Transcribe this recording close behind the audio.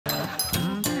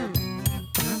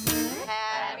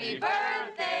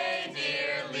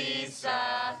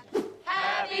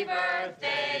Happy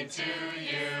birthday to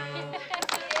you.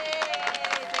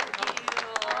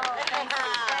 Thank you.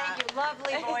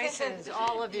 Lovely voices,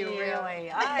 all of you,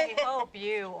 really. I hope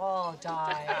you all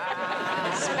die.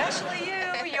 Especially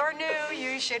you. You're new.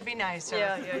 You should be nicer.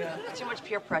 Yeah. Too much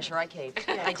peer pressure. I caved.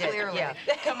 I did. Clearly. Yeah.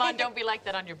 Come on, don't be like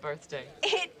that on your birthday.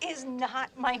 It is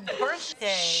not my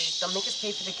birthday. Shh, don't make us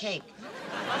pay for the cake.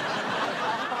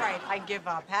 All right, I give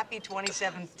up. Happy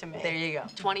 27th to me. There you go.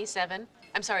 27?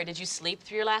 I'm sorry, did you sleep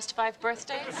through your last 5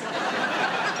 birthdays?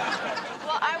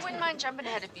 Well, I wouldn't mind jumping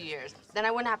ahead a few years. Then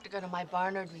I wouldn't have to go to my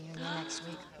Barnard reunion next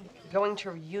week. Going to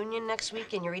a reunion next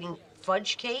week and you're eating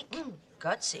fudge cake?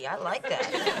 Gutsy. I like that.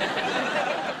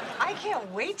 I can't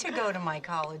wait to go to my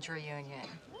college reunion.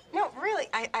 No, really,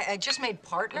 I just made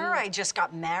partner, I just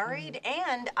got married,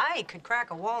 and I could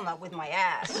crack a walnut with my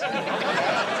ass. It's a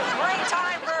great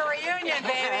time for a reunion,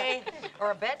 baby.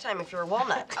 Or a bad time if you're a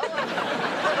walnut.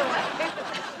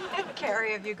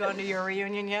 Carrie, have you gone to your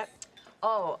reunion yet?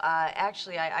 Oh,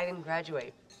 actually, I didn't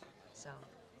graduate, so.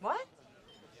 What?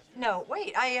 No,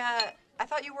 wait, I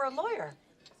thought you were a lawyer.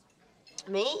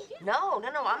 Me? No,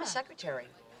 I'm a secretary.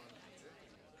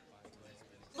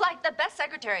 Like the best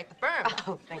secretary at the firm.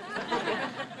 Oh, thank you.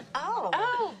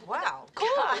 Oh, wow. Cool,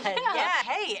 God, yeah.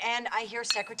 Hey, and I hear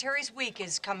Secretary's Week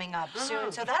is coming up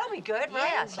soon, so that'll be good, right?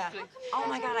 Yes. Oh,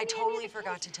 my God, I totally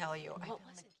forgot to tell you. What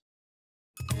was it?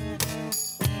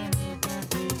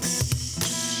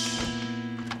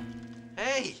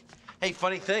 Hey,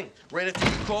 funny thing. Right after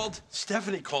you called,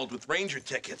 Stephanie called with Ranger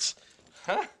tickets.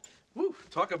 Huh? Woo,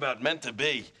 talk about meant to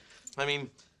be. I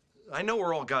mean, I know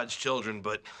we're all God's children,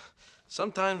 but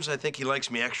sometimes I think he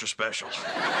likes me extra special.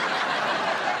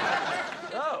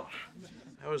 Oh,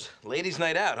 that was ladies'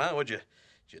 night out, huh? Did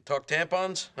you talk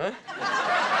tampons, huh?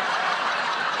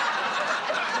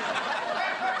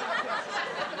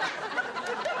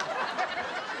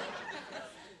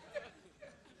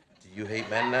 Do you hate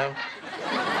men now?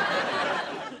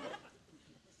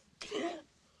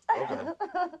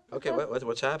 Okay,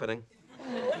 what's happening?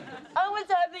 I was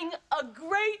having a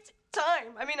great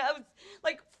time. I mean, I was,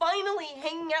 like, finally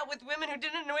hanging out with women who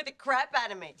didn't annoy the crap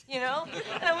out of me, you know?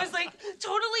 And I was, like,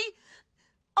 totally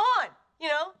on, you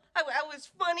know? I was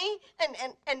funny and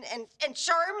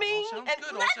charming. All sounds and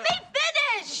good, all let me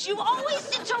finish! You always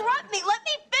interrupt me. Let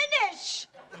me finish!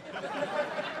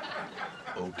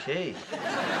 Okay.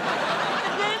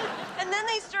 And then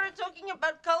they started talking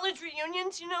about college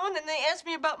reunions, you know, and then they asked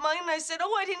me about mine, and I said,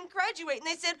 oh, I didn't graduate. And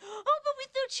they said, oh, but we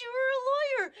thought you were a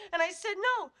lawyer. And I said,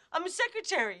 no, I'm a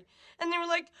secretary. And they were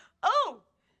like, oh,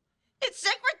 it's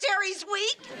Secretary's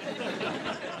Week.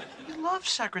 You love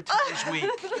Secretary's Week.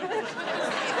 Okay,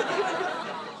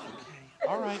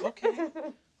 all right, okay.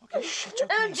 Okay, shh, it's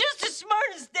okay. And I'm just as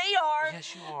smart as they are.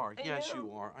 Yes, you are. Yes,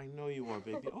 you are. I know you are,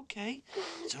 baby. Okay.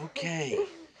 It's okay.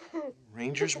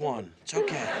 Rangers won. It's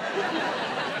okay.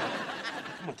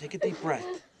 Come on, take a deep breath.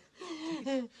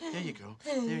 There you go.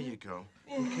 There you go.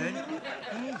 Okay?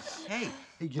 Hey,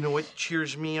 you know what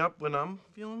cheers me up when I'm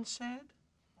feeling sad?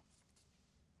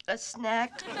 A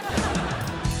snack.